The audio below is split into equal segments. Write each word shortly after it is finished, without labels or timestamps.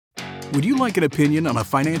Would you like an opinion on a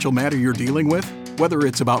financial matter you're dealing with? Whether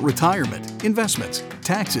it's about retirement, investments,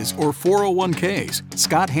 taxes, or 401ks,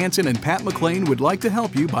 Scott Hanson and Pat McClain would like to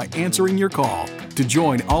help you by answering your call. To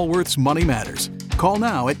join Allworth's Money Matters, call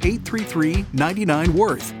now at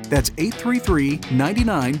 833-99-WORTH. That's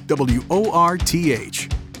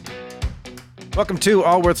 833-99-WORTH. Welcome to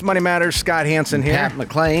Allworth's Money Matters. Scott Hanson here. Pat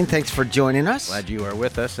McClain, thanks for joining us. Glad you are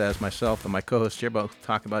with us, as myself and my co-host here both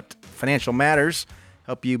talk about financial matters,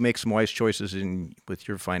 help you make some wise choices with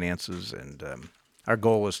your finances. And our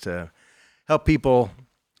goal is to help people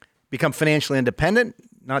become financially independent,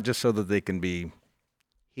 not just so that they can be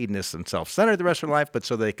hedonists and self-centered the rest of their life, but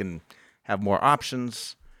so they can have more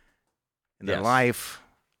options in their life,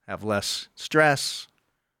 have less stress.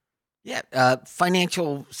 Yeah,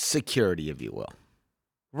 financial security, if you will.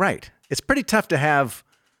 Right. It's pretty tough to have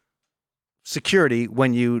security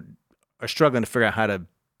when you are struggling to figure out how to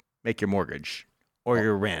make your mortgage or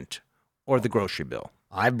your rent or the grocery bill.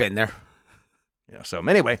 I've been there. Yeah. So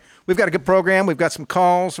anyway, we've got a good program. We've got some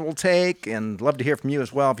calls we'll take, and love to hear from you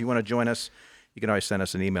as well. If you want to join us, you can always send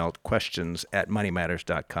us an email at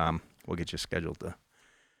questions@moneymatters.com. We'll get you scheduled to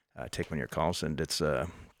take one of your calls. And it's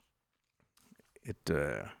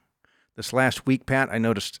this last week, Pat, I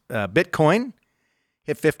noticed Bitcoin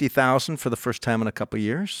hit 50,000 for the first time in a couple of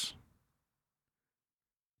years.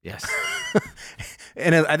 Yes.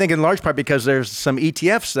 And I think in large part because there's some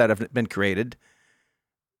ETFs that have been created.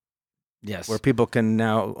 Yes. Where people can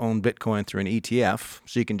now own Bitcoin through an ETF,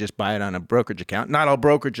 so you can just buy it on a brokerage account. Not all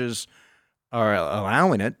brokerages are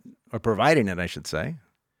allowing it, or providing it, I should say.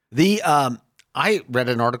 I read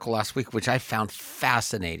an article last week, which I found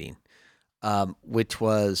fascinating, which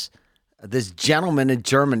was this gentleman in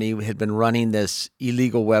Germany had been running this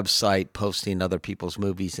illegal website posting other people's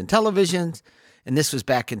movies and televisions. And this was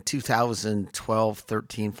back in 2012,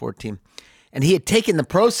 13, 14. And he had taken the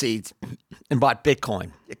proceeds and bought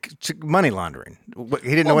Bitcoin. Money laundering. He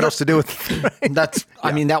didn't know what else to do with it. Right?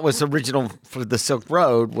 I mean, that was original for the Silk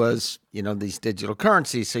Road was, these digital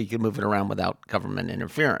currencies so you could move it around without government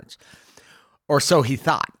interference. Or so he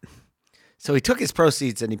thought. So he took his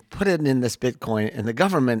proceeds and he put it in this Bitcoin, and the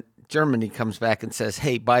government, Germany, comes back and says,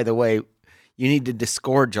 hey, by the way, you need to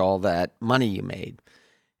disgorge all that money you made.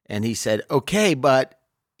 And he said, okay, but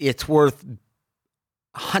it's worth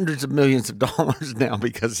hundreds of millions of dollars now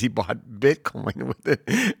because he bought Bitcoin with it.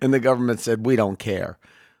 And the government said, we don't care.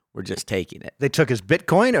 We're just taking it. They took his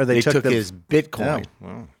Bitcoin, or they took his Bitcoin. Oh,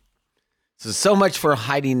 wow. So much for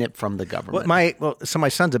hiding it from the government. So my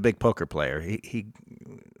son's a big poker player. He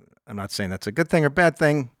I'm not saying that's a good thing or bad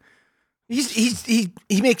thing. He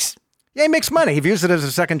makes money. He views it as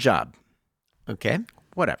a second job. Okay.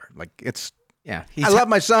 Whatever. Like it's. Yeah. I love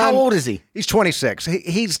my son. How old is he? He's 26.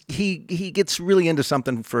 He gets really into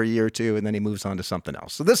something for a year or two, and then he moves on to something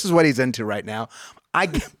else. So this is what he's into right now.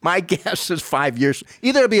 My guess is 5 years.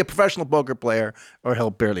 Either he'll be a professional poker player or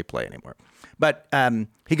he'll barely play anymore. But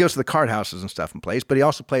he goes to the card houses and stuff and plays, but he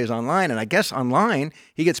also plays online. And I guess online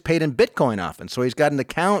he gets paid in Bitcoin often. So he's got an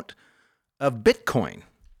account of Bitcoin.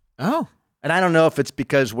 Oh. And I don't know if it's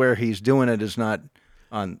because where he's doing it is not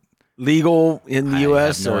on legal in the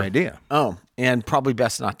U.S. I have no idea. Oh, and probably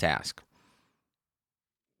best not to ask.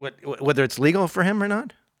 Whether it's legal for him or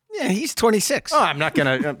not? Yeah, he's 26. Oh, I'm not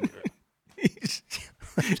going to...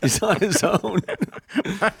 He's on his own.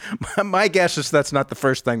 My guess is that's not the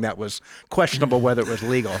first thing that was questionable whether it was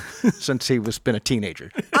legal since he was been a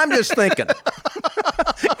teenager. I'm just thinking.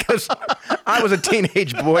 Because I was a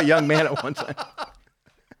teenage young man at one time.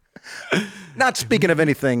 Not speaking of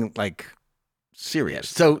anything like serious.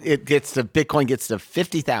 So Bitcoin gets to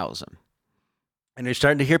 50,000. And you're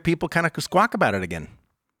starting to hear people kind of squawk about it again.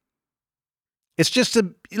 It's just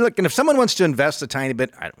look, and if someone wants to invest a tiny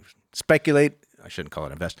bit, speculate, I shouldn't call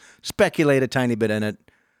it invest, speculate a tiny bit in it,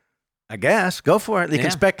 I guess, go for it. You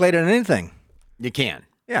can speculate on anything. You can.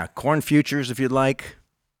 Yeah, corn futures if you'd like.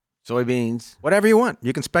 Soybeans. Whatever you want.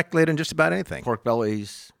 You can speculate on just about anything. Pork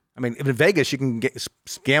bellies. I mean, in Vegas, you can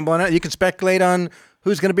gamble on it. You can speculate on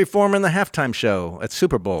who's going to be performing the halftime show at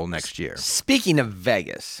Super Bowl next year. Speaking of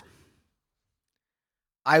Vegas,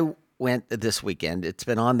 I went this weekend. It's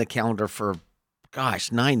been on the calendar for,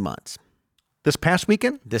 9 months. This past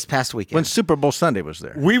weekend? This past weekend. When Super Bowl Sunday was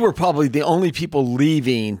there. We were probably the only people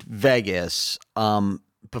leaving Vegas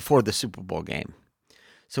before the Super Bowl game.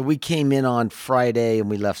 So we came in on Friday and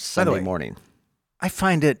we left Sunday morning. I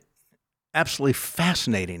find it absolutely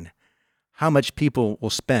fascinating how much people will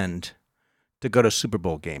spend to go to a Super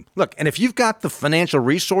Bowl game. Look, and if you've got the financial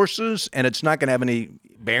resources and it's not going to have any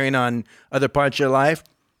bearing on other parts of your life,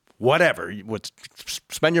 whatever.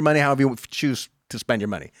 Spend your money however you choose to spend your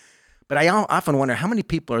money. But I often wonder how many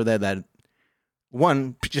people are there that,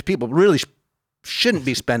 one, just people really shouldn't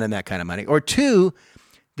be spending that kind of money, or two,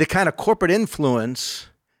 the kind of corporate influence.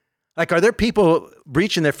 Like, are there people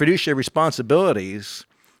breaching their fiduciary responsibilities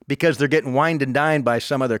because they're getting wined and dined by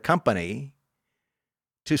some other company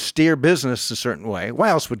to steer business a certain way? Why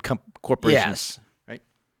else would corporations? Yes. Right?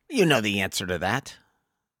 You know the answer to that.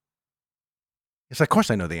 Yes, of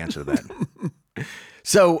course I know the answer to that.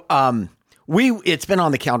 So it's been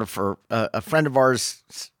on the counter for a friend of ours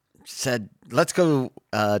said, let's go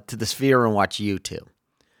to the Sphere and watch U2.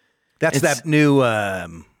 That's that new...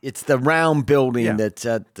 it's the round building that's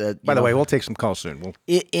at the... By the way, we'll take some calls soon.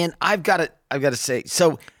 And I've got to say,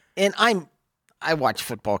 so, and I watch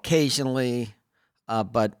football occasionally,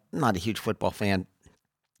 but I'm not a huge football fan.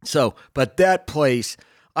 So, but that place,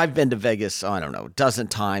 I've been to Vegas, I don't know, a dozen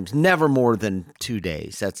times, never more than 2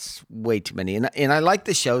 days. That's way too many. And I like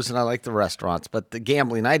the shows and I like the restaurants, but the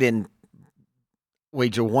gambling, I didn't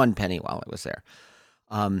wager one penny while I was there.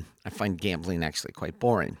 I find gambling actually quite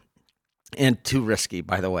boring and too risky,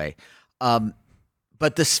 by the way.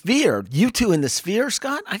 But the Sphere, U2 in the Sphere,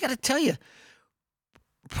 Scott, I got to tell you,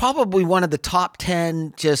 probably one of the top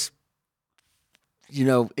 10 just,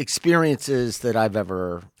 experiences that I've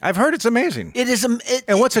ever. I've heard it's amazing. It is.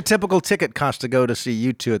 And what's a typical ticket cost to go to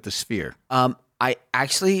see U2 at the Sphere? I'm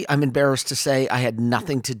embarrassed to say I had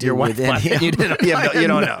nothing to do with it. You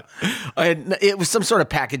don't know. It was some sort of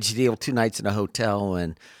package deal, 2 nights in a hotel,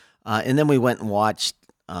 and then we went and watched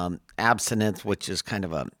Absinthe, which is kind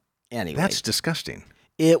of anyway. That's disgusting.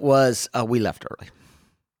 It was. We left early.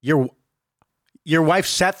 Your wife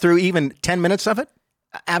sat through even 10 minutes of it?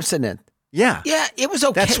 Absinthe. Yeah. Yeah, it was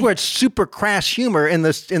okay. That's where it's super crass humor in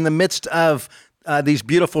the midst of these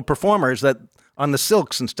beautiful performers that on the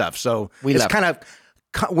silks and stuff. So it's kind of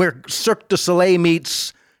where Cirque du Soleil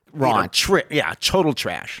meets raunch. Total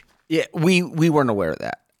trash. Yeah, we weren't aware of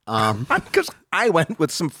that. Because I went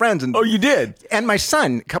with some friends. Oh, you did? And my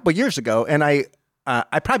son a couple of years ago, and I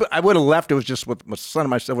would have left. It was just with my son and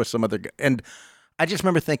myself with some other guy. And I just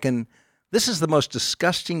remember thinking, this is the most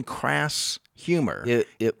disgusting, crass humor.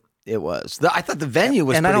 It was. I thought the venue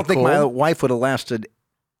was and pretty I don't think cool. my wife would have lasted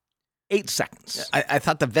 8 seconds. I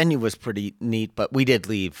thought the venue was pretty neat, but we did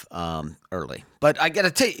leave early. But I got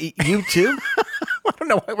to tell you, U2? I don't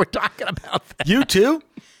know why we're talking about that. U2?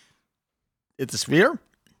 At the Sphere?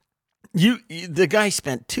 The guy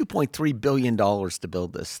spent $2.3 billion to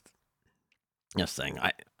build this thing.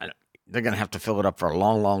 They're going to have to fill it up for a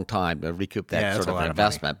long, long time to recoup that sort of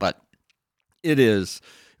investment. But it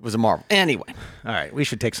was a marvel. Anyway. All right. We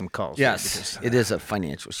should take some calls. Yes. It is a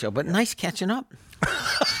financial show, but nice catching up.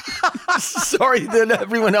 Sorry that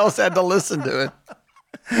everyone else had to listen to it.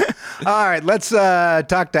 All right. Let's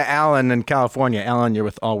talk to Alan in California. Alan, you're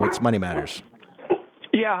with Allwitz Money Matters.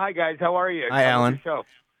 Yeah. Hi, guys. How are you? Hi, Alan. Show.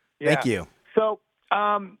 Thank you. So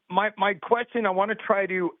my question, I want to try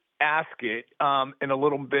to ask it in a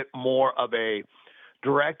little bit more of a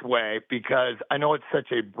direct way, because I know it's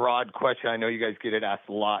such a broad question. I know you guys get it asked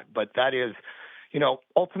a lot, but that is,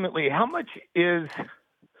 ultimately, how much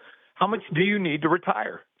do you need to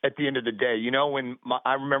retire at the end of the day?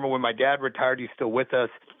 I remember when my dad retired, he's still with us.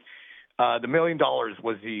 The $1 million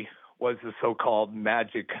was the so-called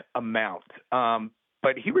magic amount.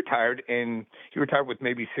 But he retired, and he retired with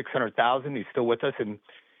maybe $600,000. He's still with us, and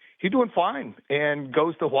he's doing fine and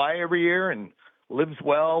goes to Hawaii every year and lives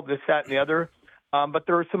well, this, that, and the other. But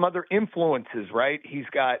there are some other influences, right? He's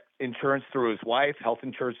got insurance through his wife, health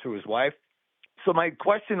insurance through his wife. So my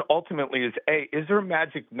question ultimately is, is there a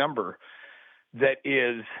magic number that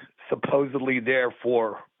is supposedly there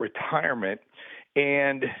for retirement?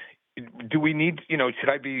 And do we need, should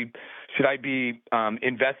I be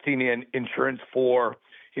investing in insurance for,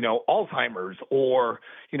 Alzheimer's, or,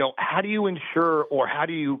 how do you insure, or how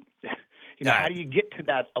do you, how do you get to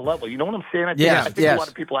that level? You know what I'm saying? I think a lot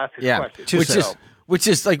of people ask this question. Which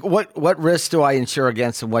is like, what risks do I insure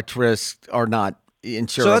against, and what risks are not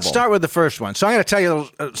insurable? So let's start with the first one. So I'm going to tell you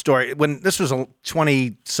a story. When this was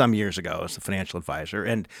 20-some years ago as a financial advisor,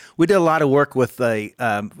 and we did a lot of work with the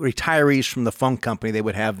retirees from the phone company. They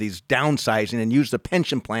would have these downsizing and use the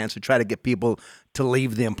pension plans to try to get people to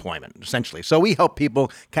leave the employment, essentially. So we help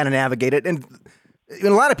people kind of navigate it. And a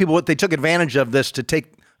lot of people, they took advantage of this to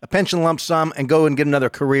take a pension lump sum and go and get another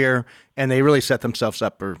career, and they really set themselves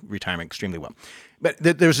up for retirement extremely well. But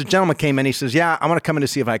there's a gentleman came in, he says, I want to come in to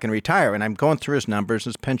see if I can retire. And I'm going through his numbers,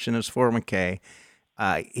 his pension, his 401k.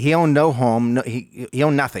 He owned no home. He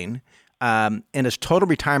owned nothing. And his total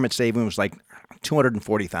retirement saving was like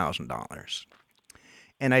 $240,000.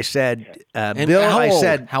 And I said,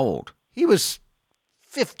 Bill, how old? He was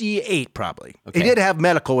 58 probably. Okay. He did have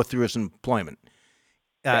medical through his employment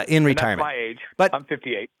in retirement. That's my age. But I'm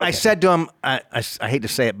 58. I Okay. said to him, I hate to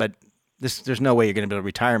say it, but there's no way you're going to be able to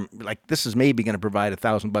retire. Like, this is maybe going to provide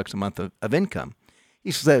 $1,000 a month of income.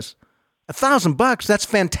 He says, $1,000? That's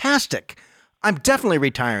fantastic. I'm definitely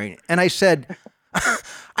retiring. And I said,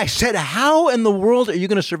 how in the world are you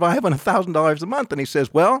going to survive on $1,000 a month? And he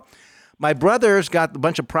says, well, my brother's got a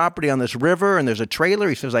bunch of property on this river, and there's a trailer.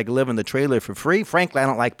 He says I can live in the trailer for free. Frankly, I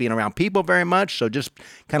don't like being around people very much, so just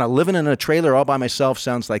kind of living in a trailer all by myself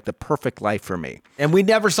sounds like the perfect life for me. And we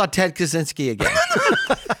never saw Ted Kaczynski again.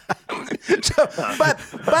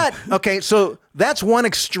 But okay, so that's one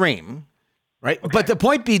extreme. Right. Okay. But the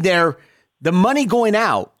point being there, the money going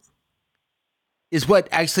out is what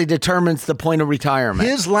actually determines the point of retirement.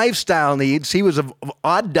 His lifestyle needs, he was an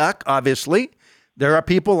odd duck, obviously. There are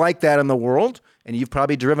people like that in the world, and you've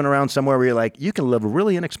probably driven around somewhere where you're like, you can live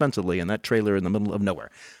really inexpensively in that trailer in the middle of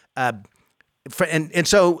nowhere. And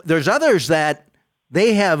so there's others that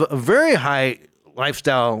they have a very high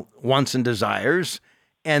lifestyle wants and desires,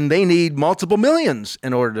 and they need multiple millions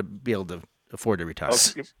in order to be able to afford to retire.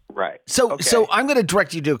 Okay. Right. So I'm going to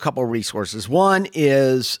direct you to a couple of resources. One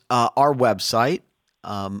is our website,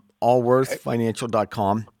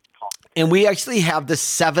 allworthfinancial.com. And we actually have the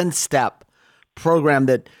 7-step program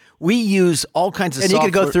that we use all kinds of software. And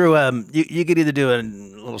you could go through, you could either do a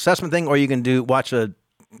little assessment thing, or you can watch a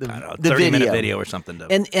 30-minute video or something.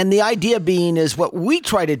 And the idea being is what we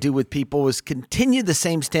try to do with people is continue the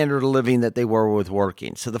same standard of living that they were with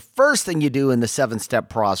working. So the first thing you do in the 7-step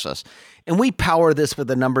process, and we power this with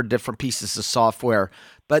a number of different pieces of software,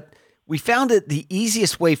 but we found that the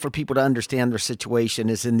easiest way for people to understand their situation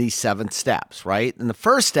is in these 7 steps, right? And the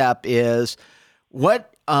first step is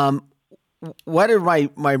what are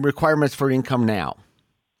my requirements for income now?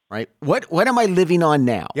 Right? What am I living on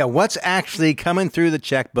now? Yeah, what's actually coming through the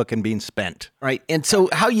checkbook and being spent? Right. And so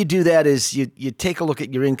how you do that is you take a look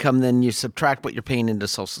at your income, then you subtract what you're paying into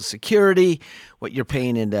Social Security, what you're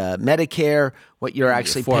paying into Medicare, what you're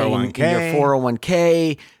actually paying in your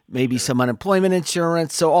 401k, maybe some unemployment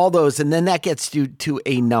insurance. So all those, and then that gets you to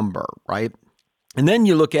a number, right? And then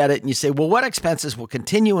you look at it and you say, well, what expenses will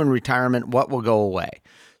continue in retirement? What will go away?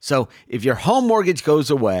 So if your home mortgage goes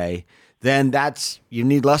away, then you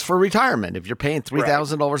need less for retirement if you're paying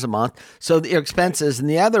 $3,000 a month. So your expenses, and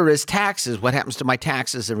the other is taxes. What happens to my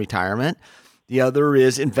taxes in retirement? The other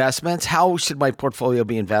is investments. How should my portfolio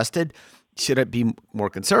be invested? Should it be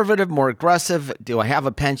more conservative, more aggressive? Do I have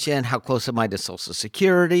a pension? How close am I to Social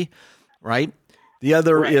Security? Right? The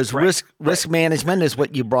other is risk management is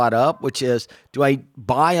what you brought up, which is, do I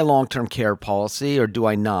buy a long-term care policy or do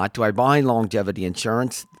I not? Do I buy longevity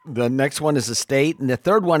insurance? The next one is estate, and the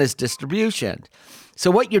third one is distribution. So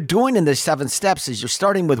what you're doing in the 7 steps is you're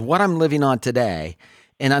starting with what I'm living on today,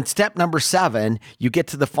 and on step number 7, you get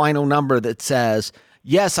to the final number that says,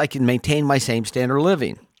 yes, I can maintain my same standard of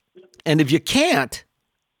living. And if you can't,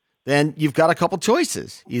 then you've got a couple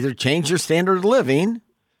choices. Either change your standard of living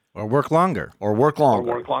or work longer.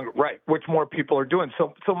 Right, which more people are doing.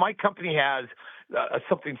 So my company has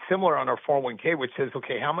something similar on our 401k, which says,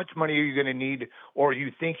 okay, how much money are you going to need or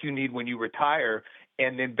you think you need when you retire?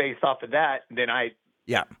 And then based off of that, then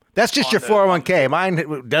Yeah, that's just your 401k.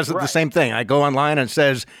 Mine does the same thing. I go online and it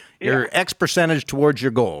says your X percentage towards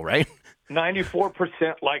your goal, right?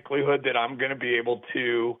 94% likelihood that I'm going to be able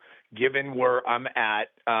to, given where I'm at,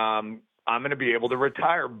 I'm going to be able to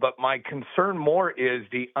retire. But my concern more is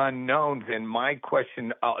the unknowns. And my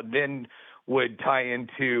question then would tie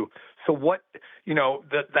into, so what,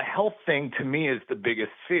 the health thing to me is the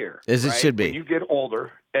biggest fear. As it should be. When you get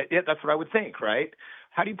older, that's what I would think, right?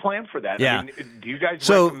 How do you plan for that? Yeah. I mean, do you guys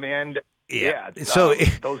recommend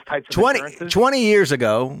those types of insurances? 20 years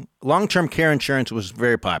ago, long-term care insurance was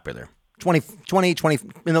very popular. 20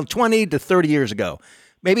 to 30 years ago.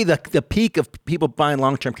 Maybe the peak of people buying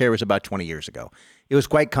long-term care was about 20 years ago. It was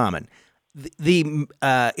quite common. The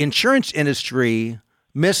insurance industry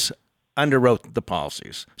underwrote the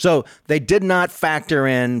policies. So they did not factor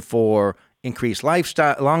in for increased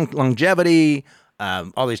lifestyle, longevity,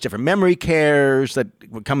 all these different memory cares that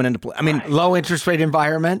were coming into play. I mean, low interest rate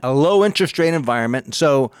environment. A low interest rate environment. And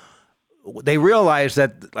so they realized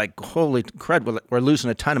that, like, holy crud, we're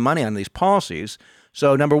losing a ton of money on these policies.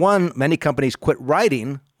 So number one, many companies quit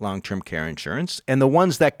writing long-term care insurance, and the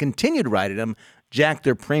ones that continued writing them jacked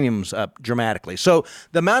their premiums up dramatically. So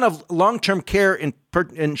the amount of long-term care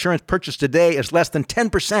insurance purchased today is less than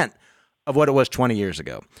 10% of what it was 20 years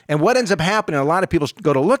ago. And what ends up happening, a lot of people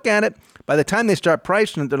go to look at it, by the time they start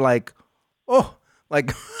pricing it, they're like,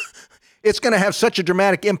 it's going to have such a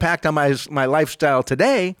dramatic impact on my lifestyle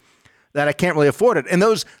today that I can't really afford it. And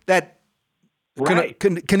those that Right.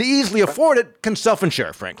 can easily afford it can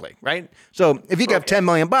self-insure, frankly, right? So if you have $10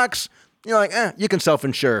 million, you're like, you can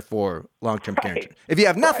self-insure for long-term care insurance. If you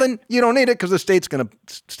have nothing, you don't need it because the state's going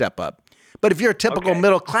to step up. But if you're a typical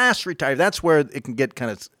middle-class retiree, that's where it can get kind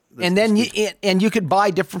of. And then you could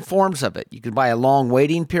buy different forms of it. You could buy a long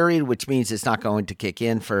waiting period, which means it's not going to kick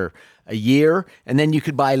in for a year. And then you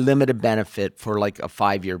could buy limited benefit for like a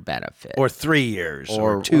 5-year benefit. Or 3 years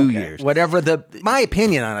or 2 years. Whatever my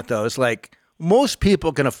opinion on it, though, is like most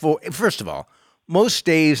people can afford, first of all, most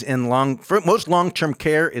stays in most long-term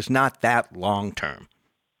care is not that long-term.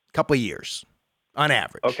 A couple of years on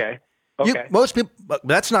average. Okay. Most people, but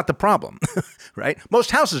that's not the problem, right?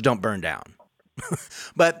 Most houses don't burn down.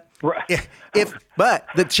 But but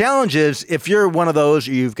the challenge is if you're one of those,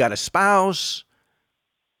 or you've got a spouse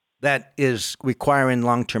that is requiring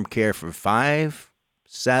long-term care for 5,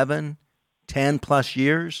 7, 10 plus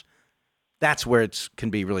years, that's where it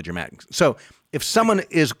can be really dramatic. So if someone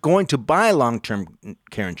is going to buy long-term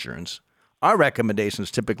care insurance, our recommendation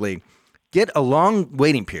is typically get a long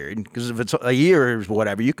waiting period, because if it's a year or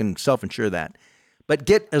whatever, you can self-insure that. But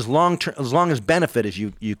get as long as benefit as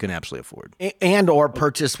you can absolutely afford, and or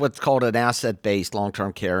purchase what's called an asset-based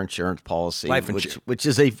long-term care insurance policy, which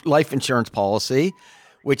is a life insurance policy,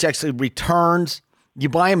 which actually returns. You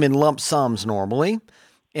buy them in lump sums normally,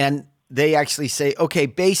 and they actually say, okay,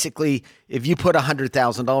 basically, if you put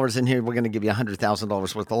 $100,000 in here, we're going to give you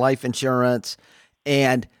 $100,000 worth of life insurance,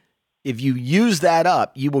 and if you use that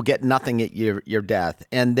up, you will get nothing at your death.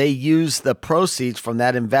 And they use the proceeds from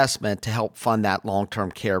that investment to help fund that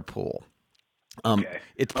long-term care pool.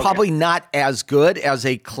 It's probably not as good as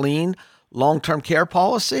a clean long-term care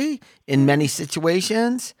policy in many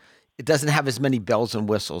situations. It doesn't have as many bells and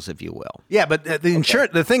whistles, if you will. Yeah, but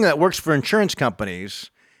the thing that works for insurance companies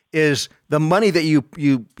is the money that you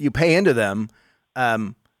pay into them.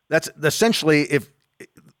 That's essentially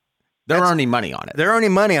they're earning money on it. They're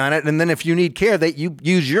earning money on it, and then if you need care, you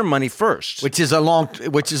use your money first, which is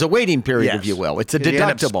a waiting period, if you will. It's a deductible. You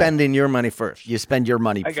end up spending your money first. You spend your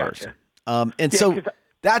money first, so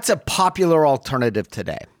that's a popular alternative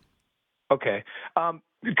today. Okay,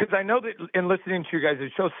 because I know that in listening to you guys,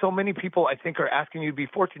 it shows so many people I think are asking you to be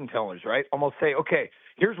fortune tellers, right? Almost say, okay,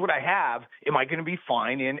 here's what I have. Am I going to be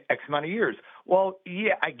fine in X amount of years? Well,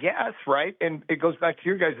 yeah, I guess, right? And it goes back to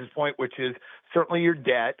your guys' point, which is certainly your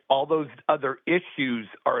debt, all those other issues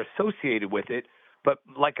are associated with it. But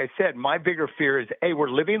like I said, my bigger fear is, A,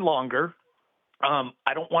 we're living longer.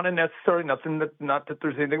 I don't want to necessarily, not that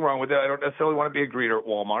there's anything wrong with it. I don't necessarily want to be a greeter at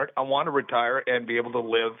Walmart. I want to retire and be able to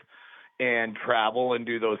live and travel and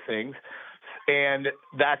do those things. And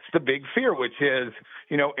that's the big fear, which is,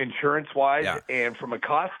 insurance-wise and from a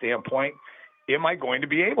cost standpoint, am I going to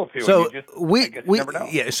be able to? So we never know.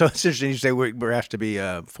 Yeah. So it's interesting you say we're asked to be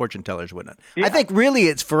fortune tellers, whatnot. Yeah. I think really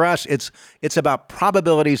it's for us. It's about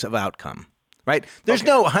probabilities of outcome, right? There's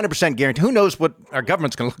no 100% guarantee. Who knows what our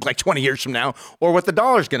government's going to look like 20 years from now, or what the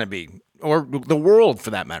dollar's going to be, or the world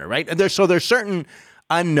for that matter, right? And there's certain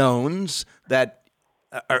unknowns that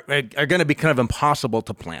are going to be kind of impossible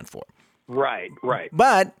to plan for. Right.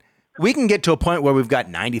 But we can get to a point where we've got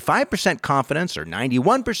 95% confidence or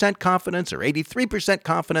 91% confidence or 83%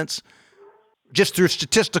 confidence just through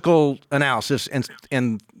statistical analysis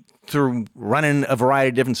and through running a variety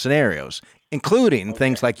of different scenarios, including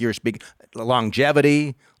things like your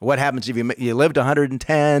longevity, what happens if you lived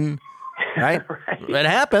 110, right? Right. It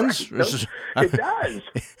happens. It does.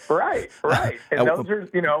 Right. And those are,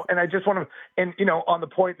 and I just want to, and, on the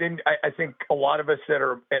point, then I think a lot of us that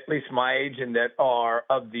are at least my age and that are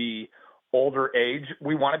of the older age,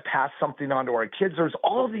 we want to pass something on to our kids. There's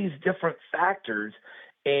all these different factors.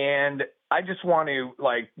 And I just want to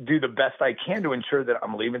do the best I can to ensure that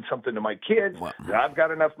I'm leaving something to my kids, that I've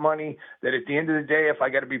got enough money, that at the end of the day, if I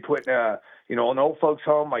got to be put in an old folks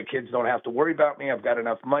home, my kids don't have to worry about me. I've got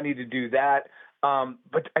enough money to do that.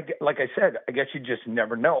 But like I said, I guess you just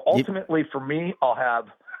never know. Ultimately, for me, I'll have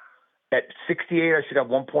at 68, I should have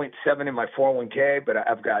 1.7 in my 401k, but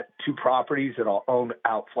I've got 2 properties that I'll own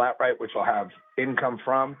out flat rate, which I'll have income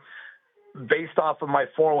from. Based off of my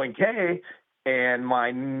 401k and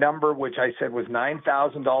my number, which I said was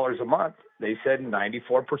 $9,000 a month, they said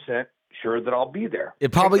 94% sure that I'll be there.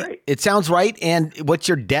 It sounds right. And what's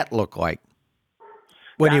your debt look like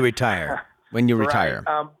when you retire? When you retire?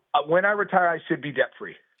 When I retire, I should be debt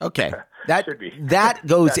free. Okay, that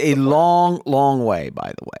goes a long, long way.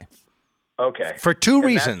 By the way. Okay. For two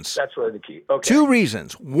reasons. That's really the key. Okay. 2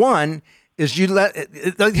 reasons. One is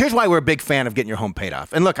here's why we're a big fan of getting your home paid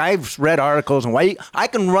off. And look, I've read articles and why I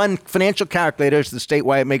can run financial calculators to state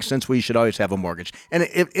why it makes sense why you should always have a mortgage. And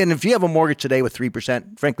if you have a mortgage today with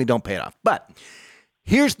 3%, frankly, don't pay it off. But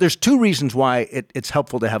there's two reasons why it's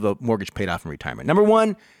helpful to have a mortgage paid off in retirement. Number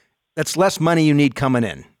one, that's less money you need coming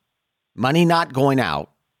in. Money not going out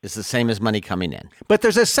is the same as money coming in. But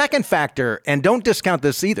there's a second factor, and don't discount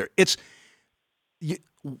this either.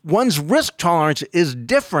 One's risk tolerance is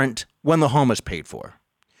different when the home is paid for.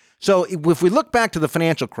 So if we look back to the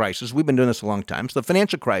financial crisis, we've been doing this a long time. So the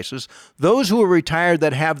financial crisis, those who are retired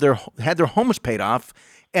that had their homes paid off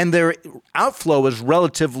and their outflow was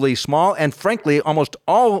relatively small and frankly almost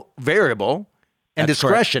all variable and That's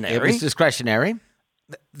discretionary. Correct. It was discretionary.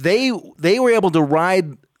 They were able to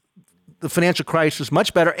ride the financial crisis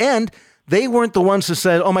much better, and they weren't the ones who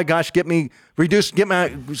said, "Oh my gosh,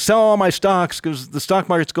 sell all my stocks because the stock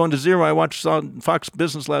market's going to zero." I watched Fox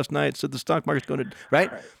Business last night; said the stock market's going to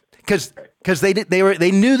right because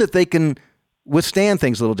they knew that they can withstand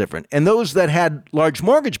things a little different. And those that had large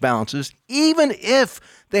mortgage balances, even if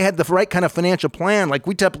they had the right kind of financial plan, like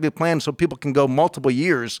we typically plan, so people can go multiple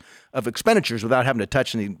years of expenditures without having to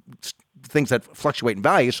touch any things that fluctuate in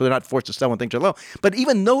value, so they're not forced to sell when things are low. But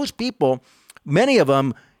even those people, many of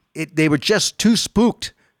them, they were just too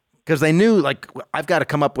spooked because they knew, like, I've got to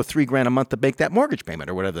come up with $3,000 a month to make that mortgage payment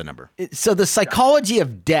or whatever the number. So the psychology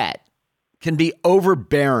of debt can be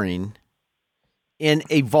overbearing in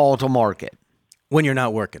a volatile market. When you're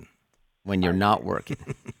not working. When you're not working.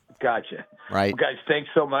 Gotcha. Right. Well, guys, thanks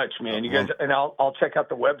so much, man. You guys, and I'll check out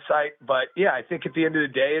the website. But yeah, I think at the end of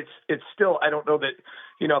the day, it's still, I don't know that,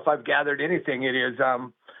 if I've gathered anything, it is,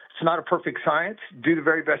 it's not a perfect science. Do the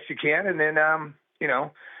very best you can. And then,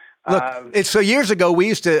 Look, so years ago, we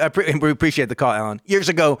used to, we appreciate the call, Alan. Years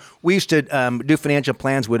ago, we used to do financial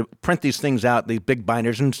plans, would print these things out, these big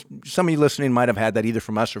binders, and some of you listening might have had that either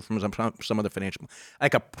from us or from some other financial,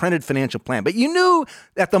 like a printed financial plan. But you knew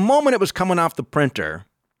at the moment it was coming off the printer,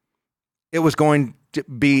 it was going to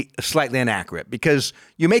be slightly inaccurate because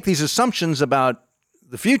you make these assumptions about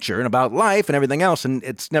the future and about life and everything else, and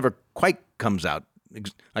it's never quite comes out.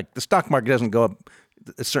 Like the stock market doesn't go up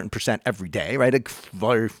a certain percent every day, right? It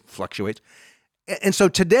fluctuates. And so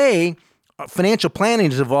today, financial planning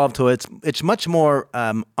has evolved to it's much more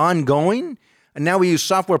ongoing. And now we use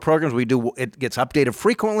software programs. It gets updated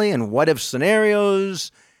frequently and what if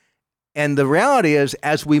scenarios. And the reality is,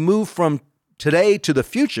 as we move from today to the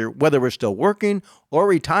future, whether we're still working or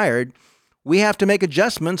retired, we have to make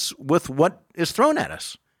adjustments with what is thrown at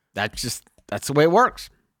us. That's the way it works.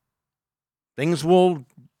 Things will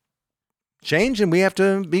change, and we have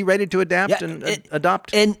to be ready to adapt and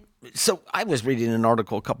adopt. And so I was reading an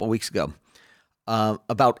article a couple of weeks ago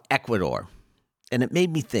about Ecuador, and it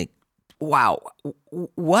made me think, wow,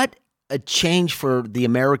 what a change for the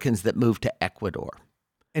Americans that moved to Ecuador.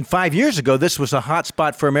 And 5 years ago, this was a hot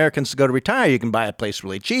spot for Americans to go to retire. You can buy a place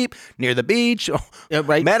really cheap, near the beach,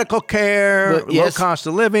 right. Medical care, Yes. low cost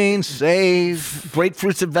of living, save. Great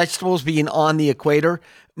fruits and vegetables being on the equator.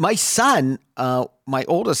 My son, my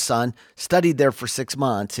oldest son, studied there for 6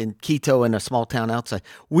 months in Quito in a small town outside.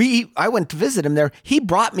 I went to visit him there. He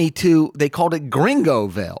brought me to, they called it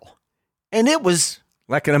Gringoville. And it was...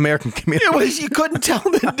 like an American community. You couldn't tell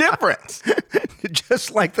the difference.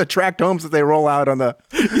 Just like the tract homes that they roll out on the...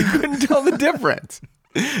 You couldn't tell the difference.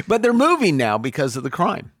 But they're moving now because of the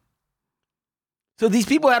crime. So these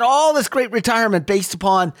people had all this great retirement based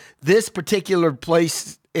upon this particular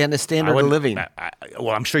place and a standard of living.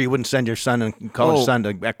 Well, I'm sure you wouldn't send your son and college son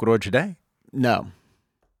to Ecuador today. No.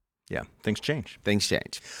 Yeah, things change. Things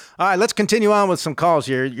change. All right, let's continue on with some calls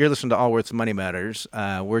here. You're listening to Allworth's Money Matters.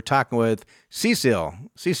 We're talking with Cecile.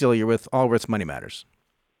 Cecile, you're with Allworth's Money Matters.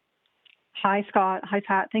 Hi, Scott. Hi,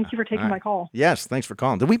 Pat. Thank you for taking my call. Yes, thanks for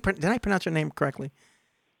calling. Did I pronounce your name correctly?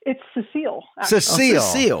 It's Cecile. Actually. Cecile.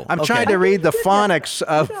 Cecile. I'm trying to read the phonics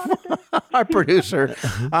of our producer.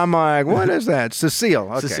 I'm like, what is that?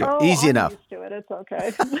 Cecile. Okay. Cecile. Easy enough. Used to it. It's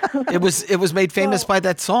okay. It was made famous by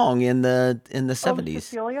that song in the 70s.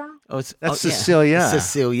 Cecilia? That's Cecilia.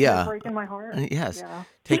 Cecilia. Breaking my heart. Yes. Yeah.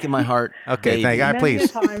 Taking my heart. Okay, thank you. Many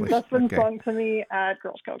Please. times. That's been sung to me at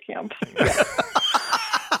Girl Scout camp.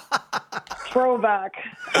 Throwback.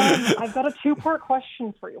 I've got a 2-part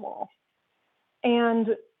question for you all.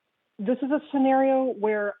 And this is a scenario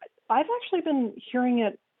where I've actually been hearing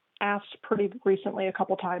it asked pretty recently a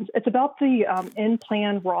couple times. It's about the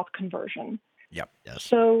in-plan Roth conversion. Yep. Yes.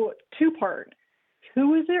 So 2-part.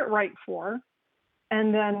 Who is it right for?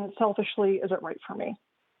 And then selfishly, is it right for me?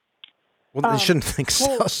 Well, you shouldn't think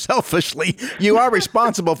selfishly. You are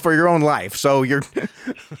responsible for your own life. So you're...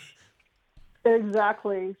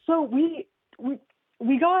 Exactly. So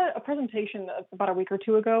we got a presentation about a week or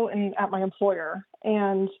two ago at my employer,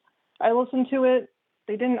 and I listened to it.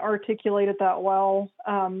 They didn't articulate it that well.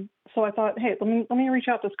 So I thought, hey, let me reach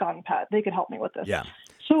out to Scott and Pat. They could help me with this. Yeah.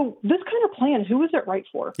 So this kind of plan, who is it right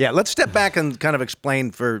for? Yeah, let's step back and kind of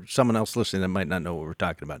explain for someone else listening that might not know what we're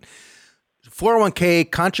talking about. 401k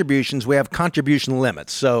contributions, we have contribution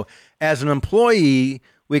limits. So as an employee,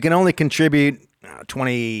 we can only contribute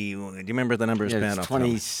 20. Do you remember the numbers? Yeah, it's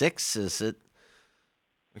 26, is it?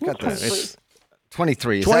 We got that. It's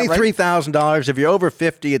 23. Is that right? $23,000. If you're over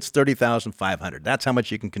 50, it's $30,500. That's how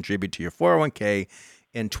much you can contribute to your 401k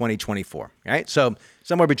in 2024. Right? So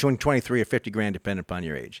somewhere between 23 or 50 grand, depending upon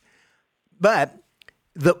your age. But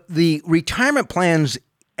the retirement plans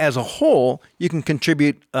as a whole, you can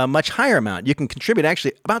contribute a much higher amount. You can contribute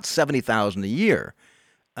actually about $70,000 a year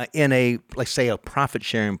in a, like, say, a profit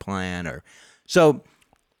sharing plan. Or so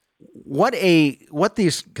what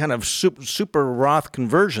these kind of super Roth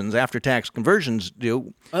conversions, after tax conversions,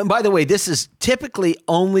 do. And by the way, this is typically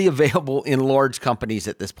only available in large companies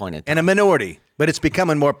at this point in time. And a minority, but it's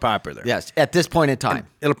becoming more popular. Yes, at this point in time. And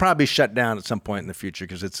it'll probably be shut down at some point in the future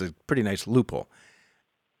because it's a pretty nice loophole.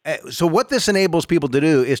 So what this enables people to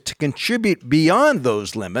do is to contribute beyond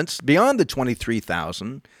those limits, beyond the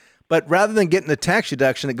 $23,000, but rather than getting the tax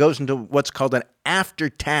deduction, it goes into what's called an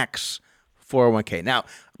after-tax 401k. Now,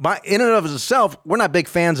 in and of itself, we're not big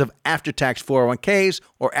fans of after-tax 401ks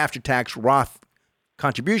or after-tax Roth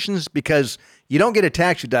contributions because you don't get a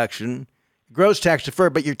tax deduction, gross tax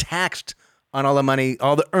deferred, but you're taxed on all the money,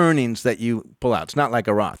 all the earnings that you pull out. It's not like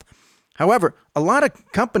a Roth. However, a lot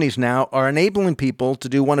of companies now are enabling people to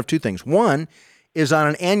do one of two things. One is on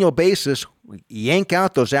an annual basis, yank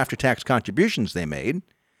out those after-tax contributions they made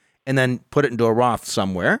and then put it into a Roth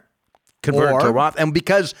somewhere, convert it to a Roth. And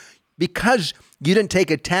because you didn't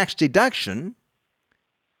take a tax deduction,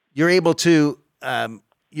 you're able to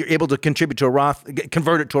contribute to a Roth,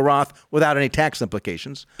 convert it to a Roth without any tax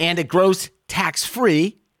implications. And it grows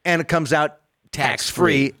tax-free. And it comes out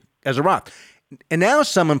tax-free as a Roth. And now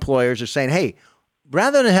some employers are saying, hey,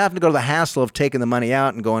 rather than having to go to the hassle of taking the money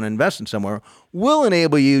out and going and investing somewhere, we'll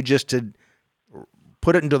enable you just to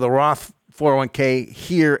put it into the Roth 401k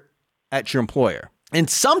here at your employer. And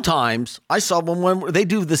sometimes I saw one where they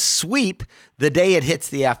do the sweep the day it hits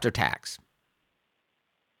the after tax.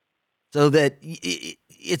 So that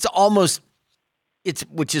it's almost,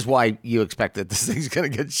 which is why you expect that this thing's going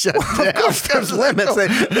to get shut down. Of course, there's limits.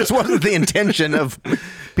 This wasn't the intention of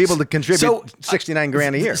people to contribute 69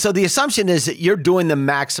 grand a year. So the assumption is that you're doing the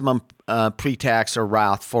maximum pre-tax or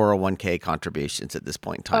Roth 401k contributions at this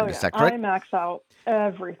point in time. Oh, is that correct? I max out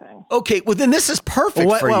everything. Okay, well then this is perfect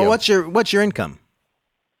for you. What's your income?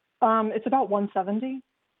 It's about 170.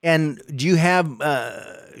 And do you have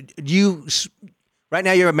right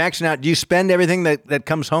now you're maxing out? Do you spend everything that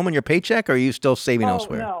comes home in your paycheck, or are you still saving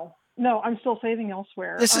elsewhere? No, I'm still saving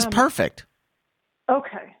elsewhere. This is perfect.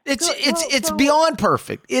 Okay, it's beyond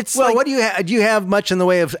perfect. It's what do you have? Do you have much in the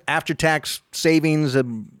way of after-tax savings, a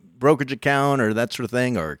brokerage account, or that sort of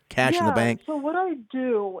thing, or cash in the bank? So what I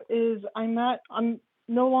do is I'm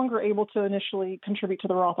no longer able to initially contribute to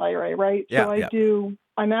the Roth IRA, right? Yeah, so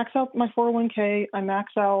I max out my 401k, I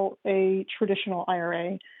max out a traditional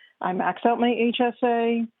IRA, I max out my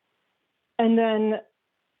HSA, and then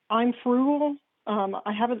I'm frugal.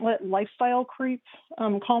 I haven't let lifestyle creep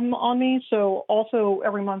come on me. So also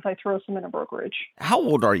every month I throw some in a brokerage. How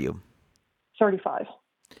old are you? 35.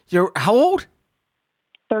 You're how old?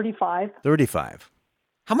 35. 35.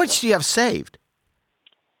 How much do you have saved?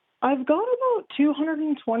 I've got about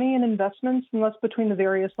 220 in investments, and that's between the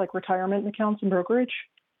various like retirement accounts and brokerage.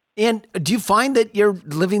 And do you find that you're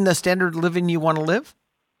living the standard of living you want to live?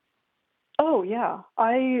 Oh yeah,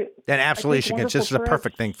 Then absolutely, this is a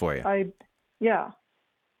perfect thing for you. Yeah.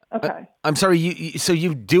 Okay. I'm sorry. So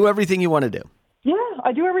you do everything you want to do? Yeah,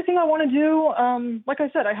 I do everything I want to do. Like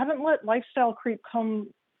I said, I haven't let lifestyle creep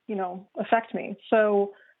affect me.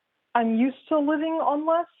 So I'm used to living on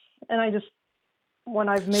less, and when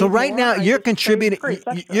I've made. So right more, now you're contributing.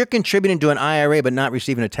 extra. You're contributing to an IRA, but not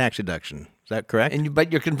receiving a tax deduction. Is that correct?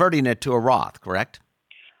 But you're converting it to a Roth, correct?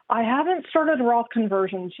 I haven't started Roth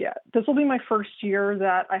conversions yet. This will be my first year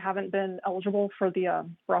that I haven't been eligible for the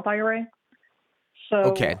Roth IRA. So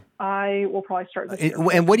okay. I will probably start this year.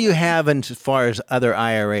 And what do you have as far as other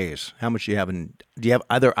IRAs? How much do you have do you have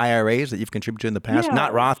other IRAs that you've contributed to in the past? Yeah,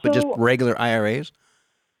 Not Roth, but just regular IRAs?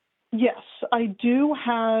 Yes, I do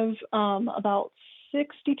have about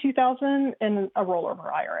 $62,000 in a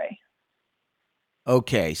rollover IRA.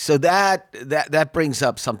 Okay, so that brings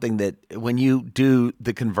up something that when you do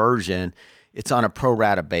the conversion, it's on a pro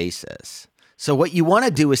rata basis. So what you want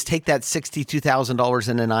to do is take that $62,000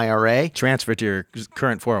 in an IRA Transfer to your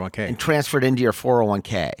current 401k. and transfer it into your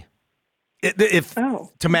 401k.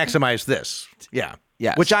 To maximize this. Yeah.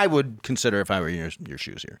 Yes. Which I would consider if I were in your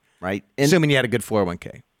shoes here. Right? And, Assuming you had a good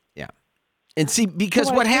 401k. yeah. And see, because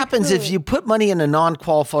Well, I what think happens if you put money in a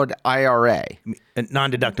non-qualified IRA, A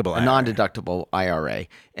non-deductible. a non-deductible IRA,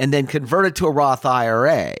 and then convert it to a Roth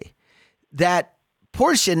IRA, that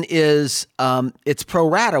portion is it's pro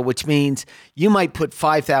rata, which means you might put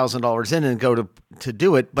 $5,000 in and go to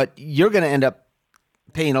do it, but you're going to end up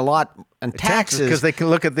paying a lot in taxes because they can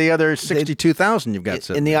look at the other 62,000 you've got in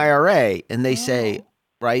sitting the there. IRA, and they say,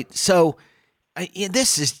 right? So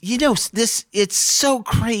this is, it's so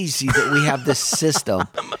crazy that we have this system.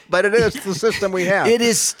 But it is the system we have. It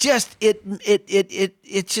is just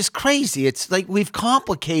it's just crazy. It's like we've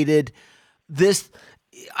complicated this.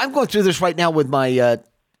 I'm going through this right now with my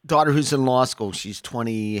daughter who's in law school. She's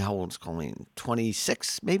 20. How old is Colleen?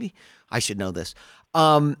 26, maybe. I should know this.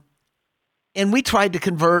 And we tried to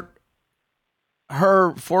convert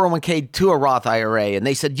her 401k to a Roth IRA, and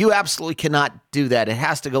they said, you absolutely cannot do that. It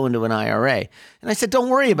has to go into an IRA. And I said, don't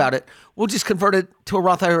worry about it. We'll just convert it to a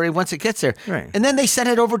Roth IRA once it gets there. Right. And then they sent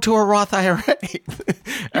it over to a Roth IRA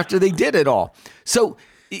after they did it all. So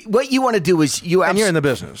what you want to do is and you're in the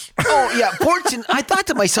business. Oh, yeah. Fortune. I thought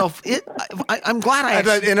to myself, I'm glad I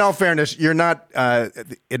actually. In all fairness, you're not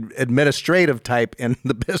administrative type in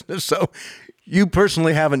the business, so you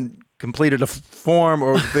personally haven't completed a form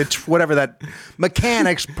or whatever that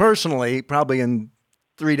mechanics personally probably in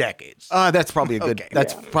 3 decades. That's probably a good.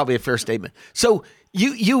 That's probably a fair statement. So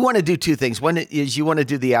you want to do two things. One is you want to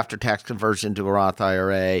do the after-tax conversion to a Roth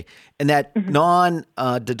IRA, and that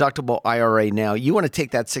non-deductible IRA. Now you want to take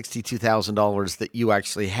that $62,000 that you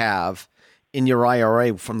actually have in your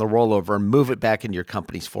IRA from the rollover and move it back into your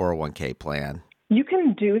company's 401k plan. You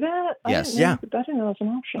can do that? Yes. I didn't know that was an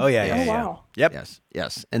option. Oh, yeah. Wow. Yep.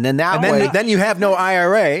 Yes. And then that way, then you have no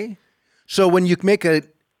IRA. So when you make a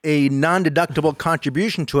non-deductible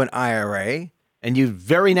contribution to an IRA, and you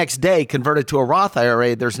very next day convert it to a Roth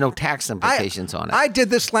IRA, there's no tax implications on it. I did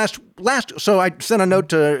this last. So I sent a note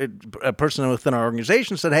to a person within our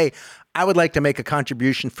organization, said, hey, I would like to make a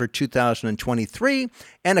contribution for 2023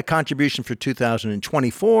 and a contribution for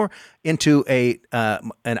 2024 into an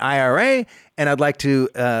IRA, and I'd like to,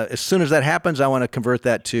 as soon as that happens, I want to convert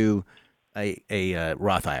that to a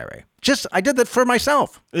Roth IRA. I did that for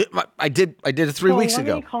myself. I did it 3 weeks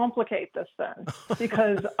ago. Let me complicate this then,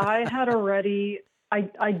 because I had already.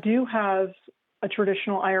 I do have a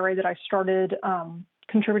traditional IRA that I started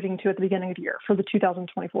contributing to at the beginning of the year for the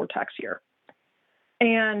 2024 tax year.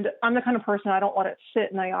 And I'm the kind of person, I don't let it sit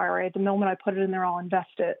in the IRA. The moment I put it in there, I'll invest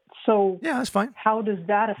it. So yeah, that's fine. How does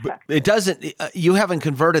that affect it? Doesn't. You haven't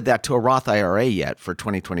converted that to a Roth IRA yet for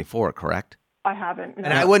 2024, correct? I haven't. No.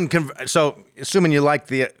 And I wouldn't so assuming you like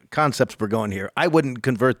the concepts we're going here, I wouldn't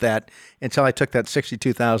convert that until I took that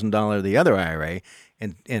 $62,000, the other IRA,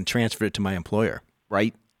 and transferred it to my employer.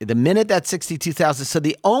 Right. The minute that $62,000, so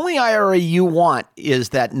the only IRA you want is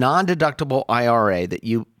that non-deductible IRA that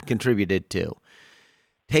you contributed to.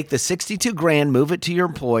 Take the $62,000, move it to your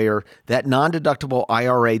employer, that non-deductible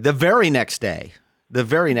IRA, the very next day,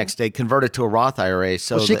 convert it to a Roth IRA.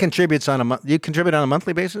 So she contributes on a month. You contribute on a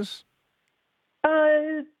monthly basis?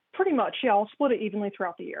 Pretty much, yeah. I'll split it evenly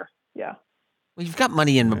throughout the year. Yeah. Well, you've got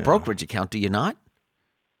money in a brokerage account, do you not?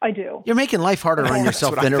 I do. You're making life harder on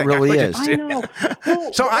yourself than it really is. I know.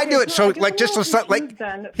 Well, so I do it. So like,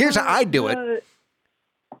 here's how I do it.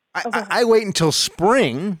 I wait until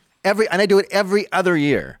spring and I do it every other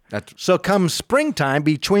year. So come springtime,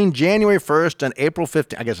 between January 1st and April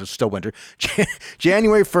 15th, I guess it's still winter,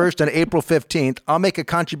 January 1st and April 15th, I'll make a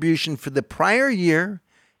contribution for the prior year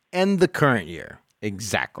and the current year.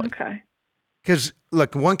 Exactly. Okay. Because,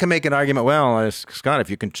 look, one can make an argument, well, Scott,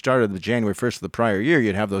 if you can start at the January 1st of the prior year,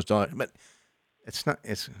 you'd have those dollars. But it's not.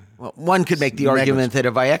 Well, one could make the argument that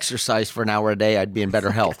if I exercised for an hour a day, I'd be in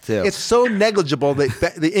better health, too. It's so negligible,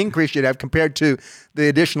 the increase you'd have compared to the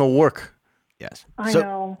additional work. Yes. I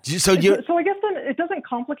know. So I guess then it doesn't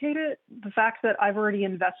complicate it. The fact that I've already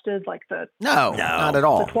invested like No, not at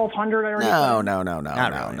all. The $1,200 I already No,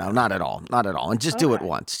 not at all. Not at all. And just do it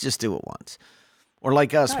once. Just do it once. Or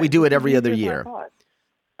like us, we do it every other year.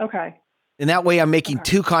 Okay. And that way I'm making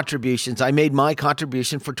two contributions. I made my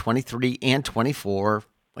contribution for 23 and 24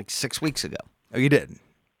 like 6 weeks ago. Oh, you did?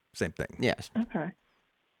 Same thing. Yes.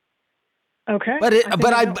 Okay.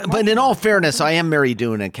 But in all fairness, I am married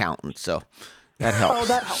to an accountant, so that helps. Oh,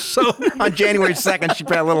 that helps. So on January 2nd, she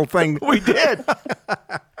put a little thing. We did.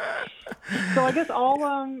 So I guess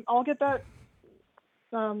I'll get that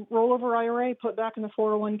rollover IRA, put back in the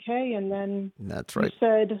 401k, and then That's you right.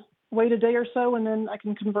 said wait a day or so, and then I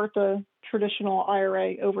can convert the traditional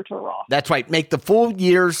IRA over to a Roth. That's right. Make the full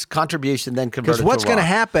year's contribution, then convert it Because to what's going to Roth.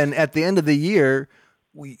 happen at the end of the year,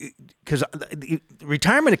 because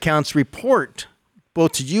retirement accounts report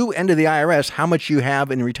both to you and to the IRS how much you have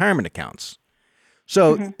in retirement accounts.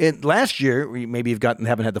 So last year, maybe haven't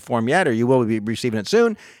had the form yet, or you will be receiving it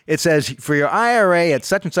soon. It says for your IRA at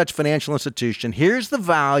such and such financial institution, here's the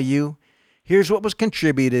value, here's what was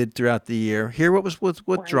contributed throughout the year, here what was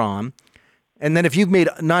withdrawn, and then if you've made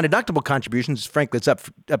non-deductible contributions, frankly, it's up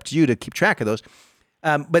to you to keep track of those.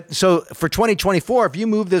 But so for 2024, if you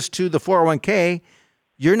move this to the 401k,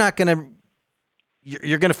 you're going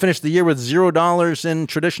to finish the year with $0 in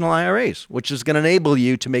traditional IRAs, which is going to enable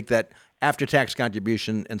you to make that after-tax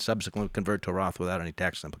contribution and subsequently convert to a Roth without any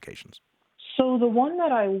tax implications. So the one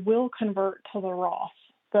that I will convert to the Roth,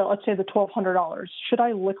 let's say the $1,200, should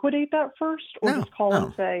I liquidate that first, or just call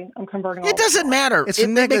and say I'm converting? It doesn't matter. It's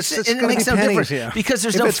it gonna makes be no pennies, difference yeah. because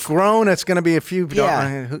there's if no. it's grown, it's going to be a few.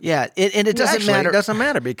 And it doesn't Actually, matter. It doesn't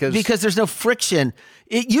matter because there's no friction.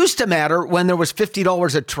 It used to matter when there was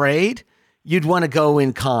 $50 a trade. You'd want to go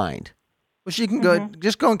in kind. well, she can go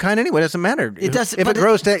just go in kind anyway. It doesn't matter. It doesn't. If but it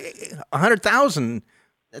grows to 100,000,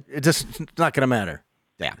 it's not going to matter.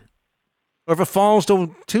 Yeah. Or if it falls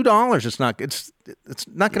to $2, it's not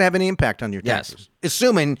going to have any impact on your Yes. taxes.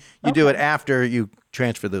 Assuming you do it after you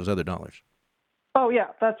transfer those other dollars. Oh yeah,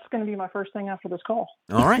 that's going to be my first thing after this call.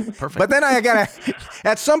 All right. Perfect. But then I gotta,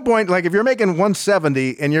 at some point, like if you're making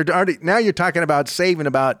 170 and you're talking about saving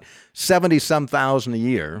about 70-some thousand a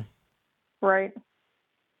year. Right.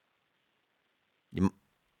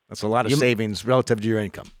 That's a lot of savings relative to your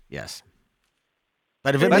income. Yes.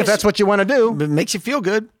 But if If that's what you want to do, it makes you feel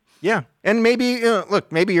good. yeah. And maybe,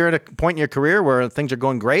 maybe you're at a point in your career where things are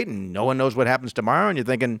going great and no one knows what happens tomorrow, and you're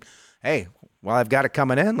thinking, hey, well, I've got it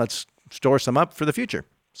coming in. Let's store some up for the future.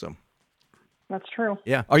 So That's true.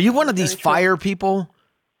 yeah. Are you one of these FIRE people?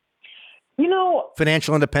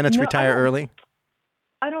 Financial independence, retire early.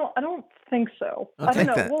 I don't think so. Okay. I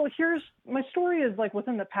don't know. Well, here's my story is like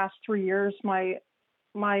within the past 3 years, my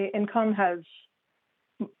income has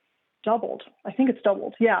doubled. I think it's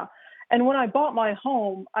doubled. Yeah. And when I bought my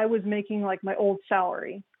home, I was making like my old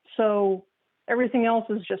salary. So everything else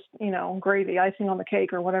is just, gravy, icing on the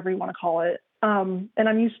cake, or whatever you want to call it. And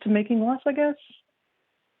I'm used to making less, I guess.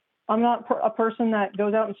 I'm not a person that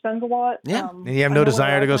goes out and spends a lot. Yeah. And you have no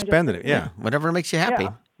desire to go spend it. Yeah. Whatever makes you happy.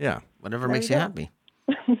 Yeah. Whatever There makes you you go. happy.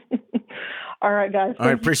 All right, guys. All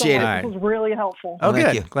right, Thank you so appreciate much. it. This was really helpful. Oh, Thank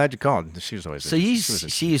good. you. Glad you called. She was always. So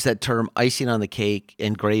she used that term, icing on the cake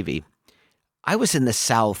and gravy. I was in the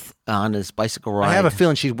South on this bicycle ride. I have a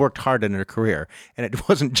feeling she's worked hard in her career, and it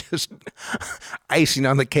wasn't just icing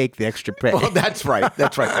on the cake, the extra pay. Well, that's right.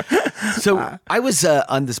 That's right. So I was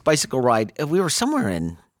on this bicycle ride. We were somewhere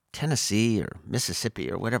in Tennessee or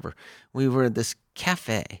Mississippi or whatever. We were at this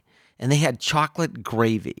cafe, and they had chocolate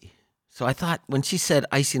gravy. So I thought when she said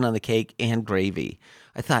icing on the cake and gravy,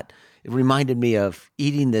 I thought it reminded me of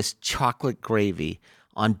eating this chocolate gravy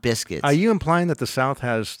on biscuits. Are you implying that the South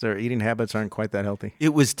their eating habits aren't quite that healthy?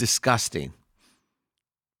 It was disgusting.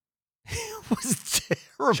 It was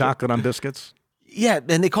terrible. Chocolate on biscuits? Yeah,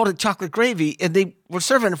 and they called it chocolate gravy, and they were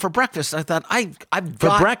serving it for breakfast. I thought, I've For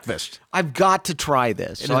got breakfast? I've got to try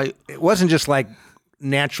this. So It wasn't just like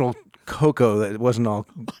natural cocoa that wasn't all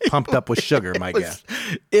pumped up with sugar, my guess.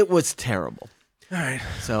 It was terrible. All right.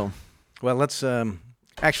 So Well, let's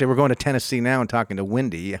actually, we're going to Tennessee now and talking to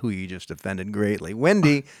Wendy, who you just offended greatly.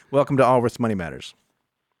 Wendy, welcome to Allworth's Money Matters.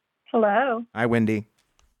 Hello. Hi, Wendy.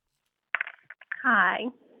 Hi.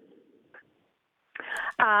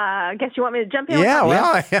 I guess you want me to jump in? Yeah,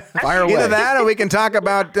 well, Fire away. either that or we can talk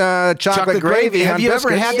about chocolate gravy. Have on you ever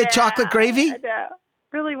biscuits. had the chocolate gravy? No.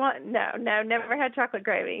 Really want? No, never had chocolate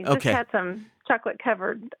gravy. Okay. Just had some chocolate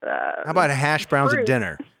covered. How about hash browns at fruit.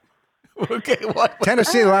 dinner? Okay, what?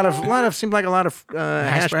 Tennessee, a lot of seemed like a lot of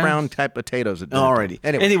hash browns? brown type potatoes at dinner. Alrighty.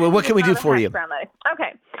 Anyway, Anyway, what can we do Not a for hash you? brown, though.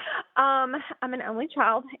 Okay. I'm an only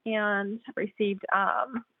child and received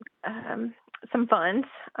some funds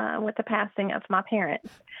with the passing of my parents.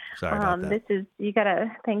 sorry about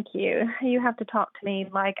that. Thank you. You have to talk to me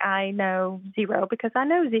like I know zero because I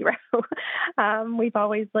know zero. We've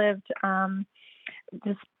always lived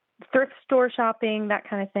just thrift store shopping, that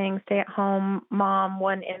kind of thing, stay at home, mom,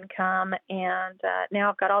 one income. And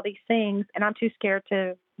now I've got all these things and I'm too scared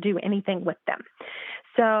to do anything with them.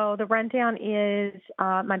 So the rundown is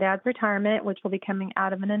my dad's retirement, which will be coming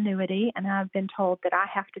out of an annuity. And I've been told that I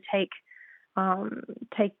have to take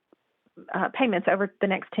payments over the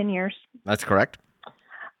next 10 years. That's correct.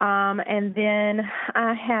 And then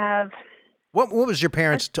I have, What was your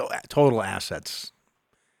parents' total assets?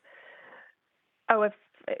 if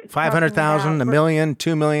 500,000, a million,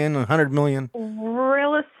 2 million, 100 million?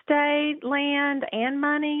 real estate, land, and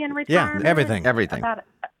money in Yeah, retirement. everything. Everything. About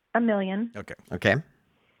 $1 million. Okay. Okay.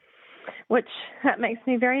 Which that makes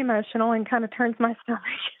me very emotional and kind of turns my stomach.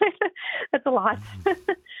 That's a lot.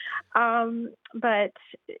 But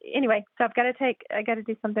anyway, so I got to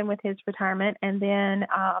do something with his retirement, and then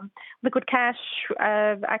liquid cash.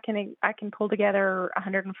 I can pull together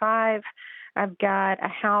 105. I've got a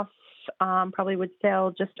house. Probably would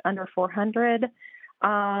sell just under 400.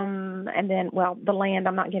 And then, the land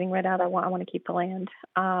I'm not getting rid of. I want to keep the land.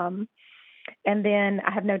 And then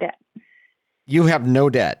I have no debt. You have no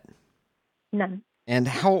debt. None. And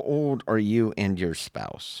how old are you and your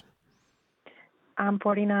spouse? I'm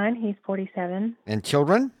 49. He's 47. And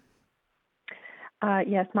children?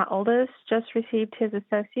 Yes, my oldest just received his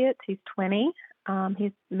associates. He's 20.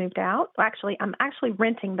 He's moved out. Well, actually, I'm actually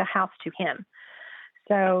renting the house to him.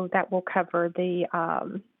 So that will cover the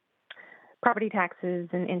property taxes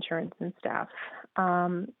and insurance and stuff.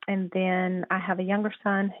 And then I have a younger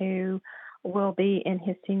son who will be in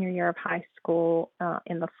his senior year of high school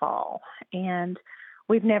in the fall. And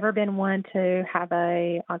we've never been one to have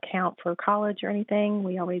a account for college or anything.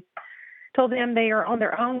 We always told them they are on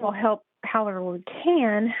their own. We'll help however we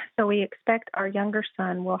can. So we expect our younger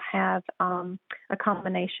son will have a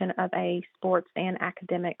combination of a sports and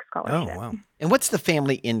academic scholarship. Oh, wow. And what's the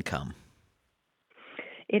family income?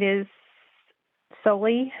 It is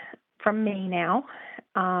solely from me now,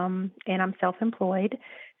 and I'm self-employed,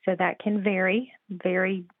 so that can vary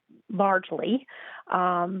very largely.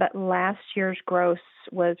 But last year's gross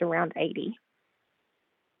was around 80.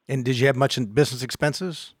 And did you have much in business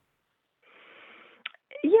expenses?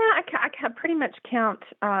 Yeah, I pretty much count,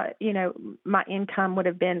 my income would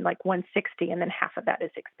have been like 160, and then half of that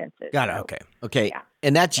is expenses. Got it. So, Okay. Okay. Yeah.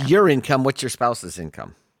 And that's your income. What's your spouse's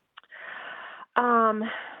income? 20,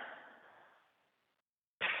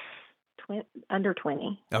 under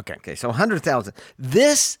 20. Okay. Okay. So 100,000.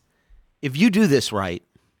 This, if you do this right,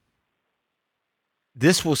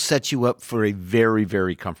 this will set you up for a very,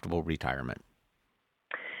 very comfortable retirement.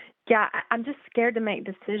 Yeah, I'm just scared to make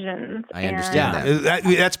decisions. I understand Yeah,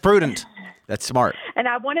 that's prudent. That's smart. And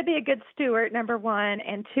I want to be a good steward, number one.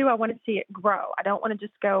 And two, I want to see it grow. I don't want to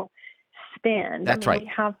just go spend. That's right.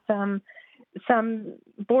 We have some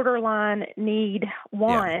borderline need,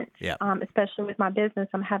 want, Yeah. especially with my business.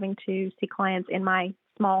 I'm having to see clients in my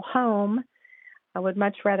small home. I would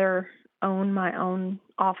much rather own my own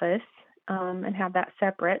office and have that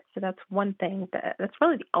separate. So that's one thing that's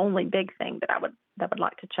really the only big thing that I would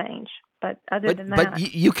like to change. But other than that, but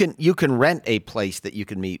you can rent a place that you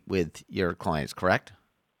can meet with your clients, correct?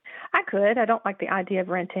 I could. I don't like the idea of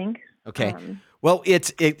renting. Okay. Well,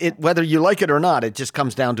 it whether you like it or not, it just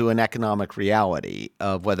comes down to an economic reality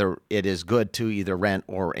of whether it is good to either rent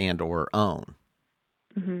or own.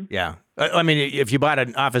 Mm-hmm. Yeah. I mean, if you bought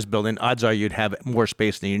an office building, odds are you'd have more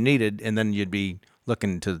space than you needed, and then you'd be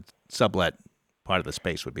looking to sublet part of the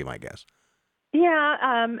space would be my guess.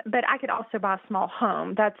 Yeah, but I could also buy a small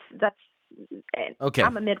home. That's Okay.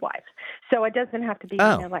 I'm a midwife, so it doesn't have to be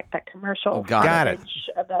like that commercial Got it. footage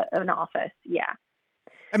of an office. Yeah.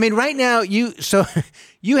 I mean, right now you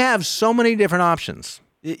have so many different options.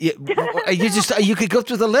 You could go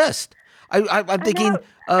through the list. I'm thinking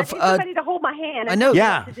I of need somebody to hold my hand. I know. And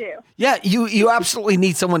Yeah. What to do. Yeah, you absolutely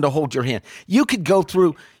need someone to hold your hand. You could go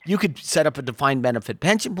through. You could set up a defined benefit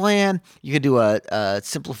pension plan. You could do a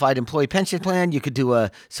simplified employee pension plan. You could do a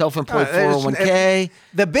self-employed 401k.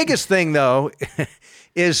 The biggest thing, though,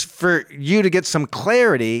 is for you to get some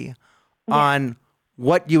clarity on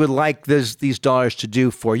what you would like these dollars to do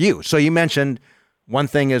for you. So you mentioned one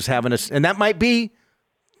thing is having and that might be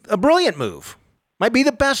a brilliant move. Might be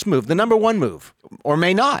the best move, the number one move. Or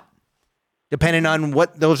may not. Depending on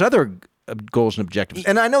what those other goals and objectives.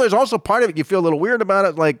 And I know there's also part of it you feel a little weird about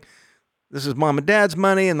it, like this is mom and dad's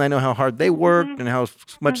money, and I know how hard they worked and how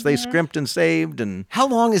much they scrimped and saved. And How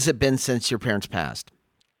long has it been since your parents passed?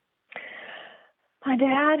 My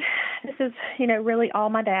dad, this is, really all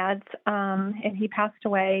my dad's, and he passed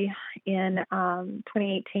away in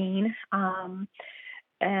 2018.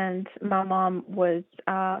 And my mom was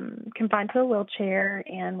confined to a wheelchair,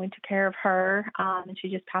 and we took care of her, and she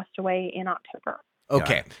just passed away in October.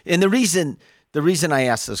 Okay. And the reason I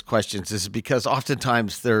ask those questions is because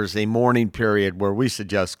oftentimes there's a mourning period where we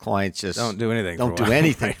suggest clients just don't do anything. Don't for a do while.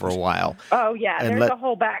 anything Right. for a while. Oh, yeah. And There's a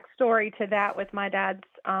whole backstory to that with my dad's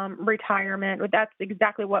retirement. That's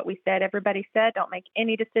exactly what we said. Everybody said, don't make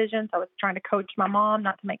any decisions. I was trying to coach my mom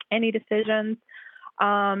not to make any decisions.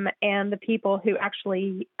 And the people who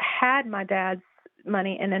actually had my dad's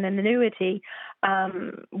money in an annuity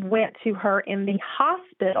went to her in the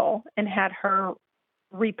hospital and had her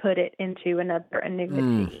re-put it into another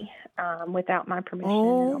annuity without my permission.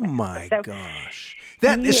 Oh my gosh!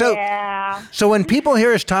 Yeah. So when people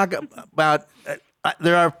hear us talk about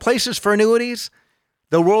there are places for annuities,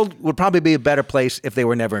 the world would probably be a better place if they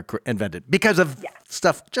were never invented because of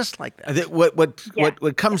stuff just like that. I think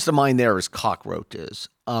what comes to mind there is cockroaches.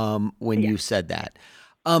 When you said that.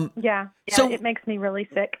 So it makes me really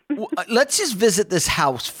sick. Let's just visit this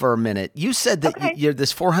house for a minute. You said that you're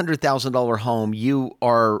this $400,000 home you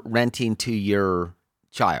are renting to your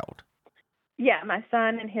child. Yeah, my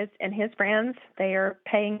son and his friends, they are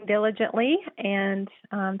paying diligently and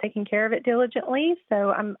taking care of it diligently.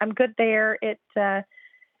 So I'm good there. At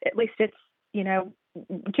least it's,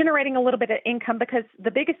 generating a little bit of income, because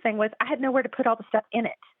the biggest thing was I had nowhere to put all the stuff in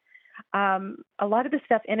it. A lot of the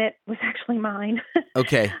stuff in it was actually mine.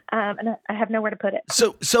 Okay. And I have nowhere to put it.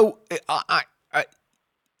 So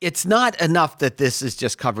it's not enough that this is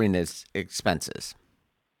just covering its expenses.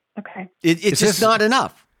 Okay. It's just not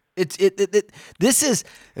enough. This is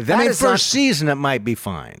that. I mean, is for a not, season, it might be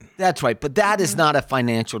fine. That's right, but that is not a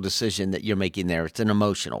financial decision that you're making there. It's an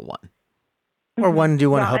emotional one. Or when do you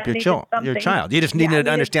want to Well, help I your needed child? You just need to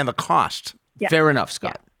understand the cost. Yeah. Fair enough,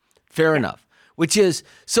 Scott. Fair enough. Which is,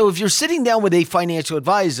 so if you're sitting down with a financial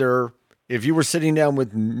advisor, if you were sitting down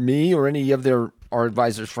with me or any of our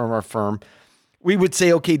advisors from our firm, we would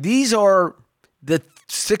say, okay, these are the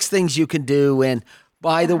 6 things you can do. And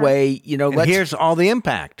by the way, And here's all the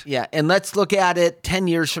impact. Yeah, and let's look at it 10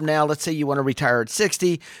 years from now. Let's say you want to retire at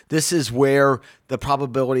 60. This is where the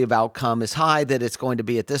probability of outcome is high, that it's going to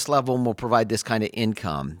be at this level, and we'll provide this kind of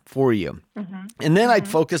income for you. And then I'd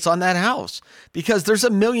focus on that house, because there's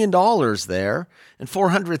 $1 million there, and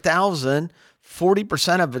 $400,000,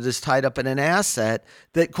 40% of it is tied up in an asset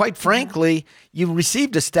that, quite frankly, you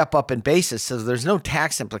received a step up in basis, so there's no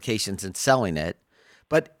tax implications in selling it.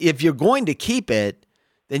 But if you're going to keep it,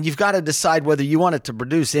 then you've got to decide whether you want it to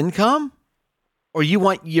produce income or you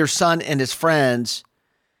want your son and his friends.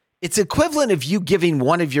 It's equivalent of you giving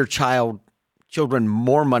one of your children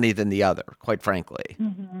more money than the other, quite frankly.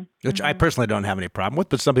 Which I personally don't have any problem with,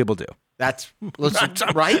 but some people do. That's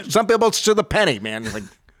right. Some people, it's to the penny, man. Like,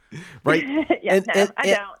 right. I don't.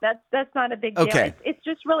 That's not a big deal. Okay. It's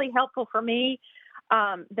just really helpful for me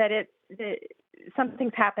that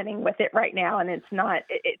something's happening with it right now, and it's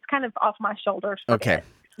kind of off my shoulders. Okay.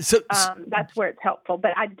 So that's where it's helpful.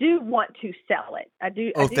 But I do want to sell it. I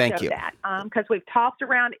do thank you. that because we've tossed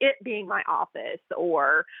around it being my office,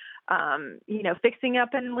 or fixing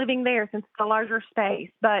up and living there since it's a larger space.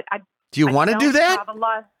 But do you want to do that?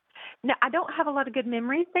 No, I don't have a lot of good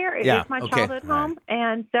memories there. It is my okay. childhood home,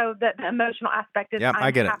 and so the emotional aspect is I'm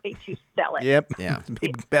happy to sell it. Yep. Yeah.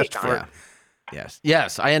 Best for it.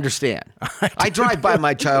 Yes, I understand. I drive by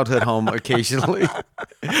my childhood home occasionally.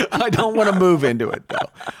 I don't want to move into it, though.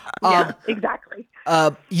 Yeah, exactly.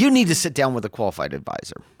 You need to sit down with a qualified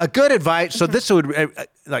advisor. A good advice. So this would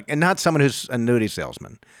and not someone who's an annuity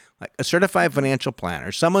salesman, like a certified financial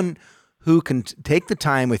planner, someone who can take the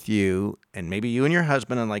time with you, and maybe you and your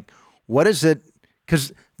husband, and like, what is it?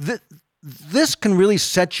 Because this can really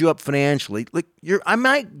set you up financially. Like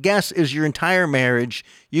my guess is your entire marriage,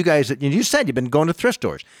 you guys, you said you've been going to thrift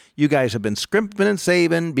stores. You guys have been scrimping and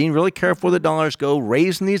saving, being really careful where the dollars go,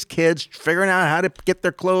 raising these kids, figuring out how to get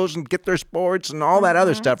their clothes and get their sports and all that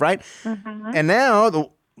other stuff, right? And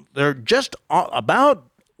now they're just about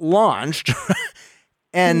launched,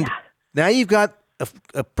 and now you've got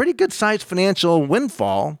a pretty good sized financial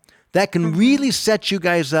windfall that can really set you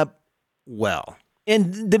guys up well.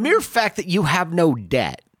 And the mere fact that you have no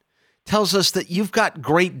debt tells us that you've got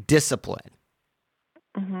great discipline.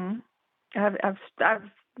 That's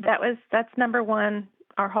number one.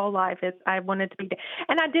 Our whole life is I wanted to be,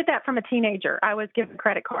 and I did that from a teenager. I was given a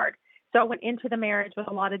credit card, so I went into the marriage with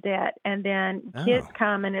a lot of debt, and then kids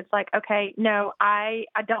come, and it's like, okay, no, I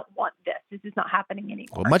don't want this. This is not happening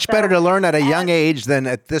anymore. Well, much better to learn at a young age than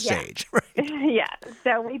at this age, right? Yeah.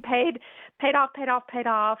 So we paid off.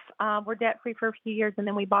 We're debt free for a few years, and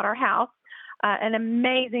then we bought our house. An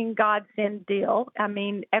amazing godsend deal. I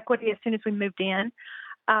mean, equity as soon as we moved in.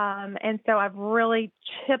 And so I've really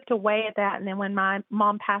chipped away at that. And then when my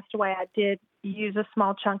mom passed away, I did use a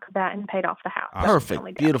small chunk of that and paid off the house.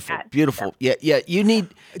 Perfect. Beautiful. Yeah. You need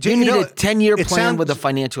a 10-year plan with a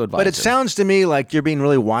financial advisor. But it sounds to me like you're being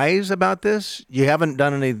really wise about this. You haven't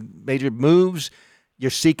done any major moves. You're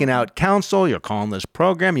seeking out counsel. You're calling this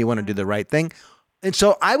program. You want to do the right thing. And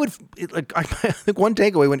so I would, I think one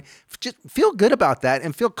takeaway when just feel good about that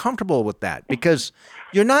and feel comfortable with that because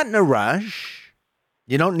you're not in a rush.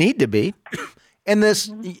 You don't need to be. And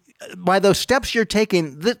this, by those steps you're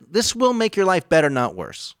taking, this will make your life better, not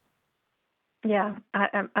worse. Yeah,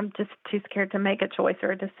 I'm just too scared to make a choice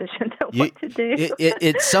or a decision to what to do.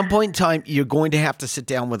 At some point in time, you're going to have to sit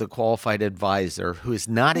down with a qualified advisor who is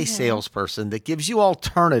not a salesperson that gives you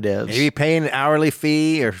alternatives. Maybe pay an hourly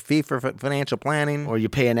fee or fee for financial planning. Or you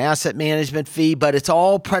pay an asset management fee, but it's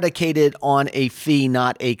all predicated on a fee,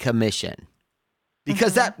 not a commission.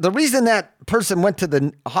 Because the reason that person went to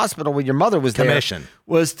the hospital when your mother was there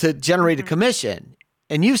was to generate a commission.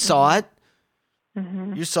 And you saw it.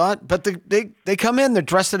 You saw it, but they come in, they're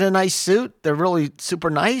dressed in a nice suit. They're really super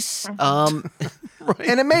nice. Right.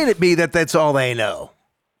 And it made it be that that's all they know.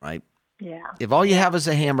 Right. Yeah. If all you have is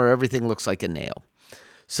a hammer, everything looks like a nail.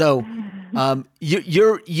 So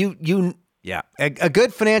you Yeah. A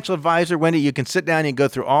good financial advisor, Wendy, you can sit down and go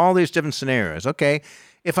through all these different scenarios. Okay.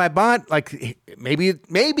 If I bought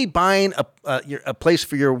maybe buying a place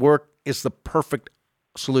for your work is the perfect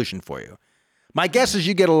solution for you. My guess is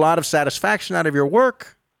you get a lot of satisfaction out of your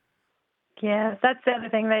work. Yes, that's the other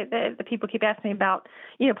thing that the people keep asking me about,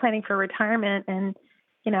 planning for retirement. And,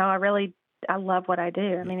 I love what I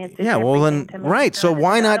do. I mean, it's well, then, right. So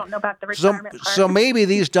why not? I don't know about the retirement part. So maybe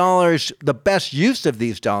these dollars, the best use of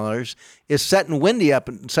these dollars is setting Wendy up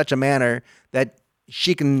in such a manner that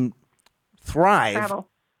she can thrive.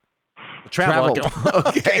 Travel.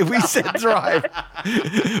 Okay, we said drive,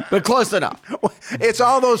 but close enough. It's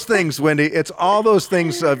all those things, Wendy. It's all those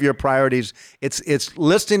things of your priorities. It's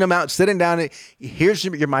listing them out, sitting down. Here's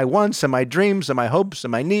my wants and my dreams and my hopes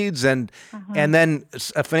and my needs, and then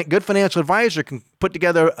a good financial advisor can put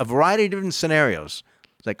together a variety of different scenarios.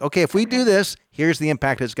 It's like, okay, if we do this, here's the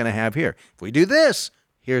impact it's going to have here. If we do this,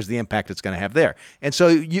 here's the impact it's going to have there. And so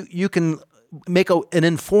you can make an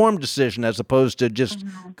informed decision as opposed to just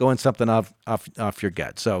going something off your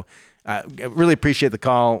gut. So I really appreciate the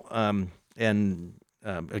call. Again,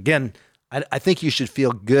 I think you should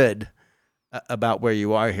feel good about where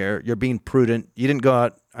you are here. You're being prudent. You didn't go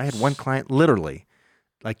out. I had one client literally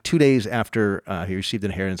like 2 days after he received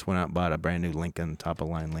an inheritance, went out and bought a brand new Lincoln, top of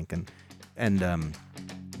the line Lincoln. And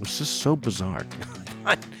it was just so bizarre.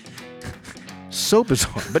 So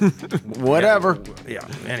bizarre, but whatever. Yeah.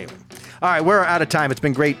 Anyway. All right, we're out of time. It's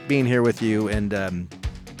been great being here with you. And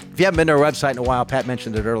if you haven't been to our website in a while, Pat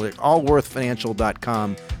mentioned it earlier,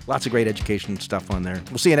 allworthfinancial.com. Lots of great education stuff on there.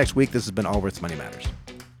 We'll see you next week. This has been Allworth Money Matters.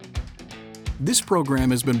 This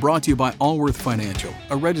program has been brought to you by Allworth Financial,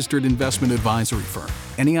 a registered investment advisory firm.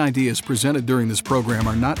 Any ideas presented during this program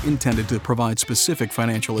are not intended to provide specific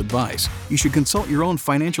financial advice. You should consult your own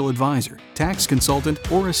financial advisor, tax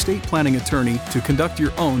consultant, or estate planning attorney to conduct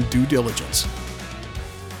your own due diligence.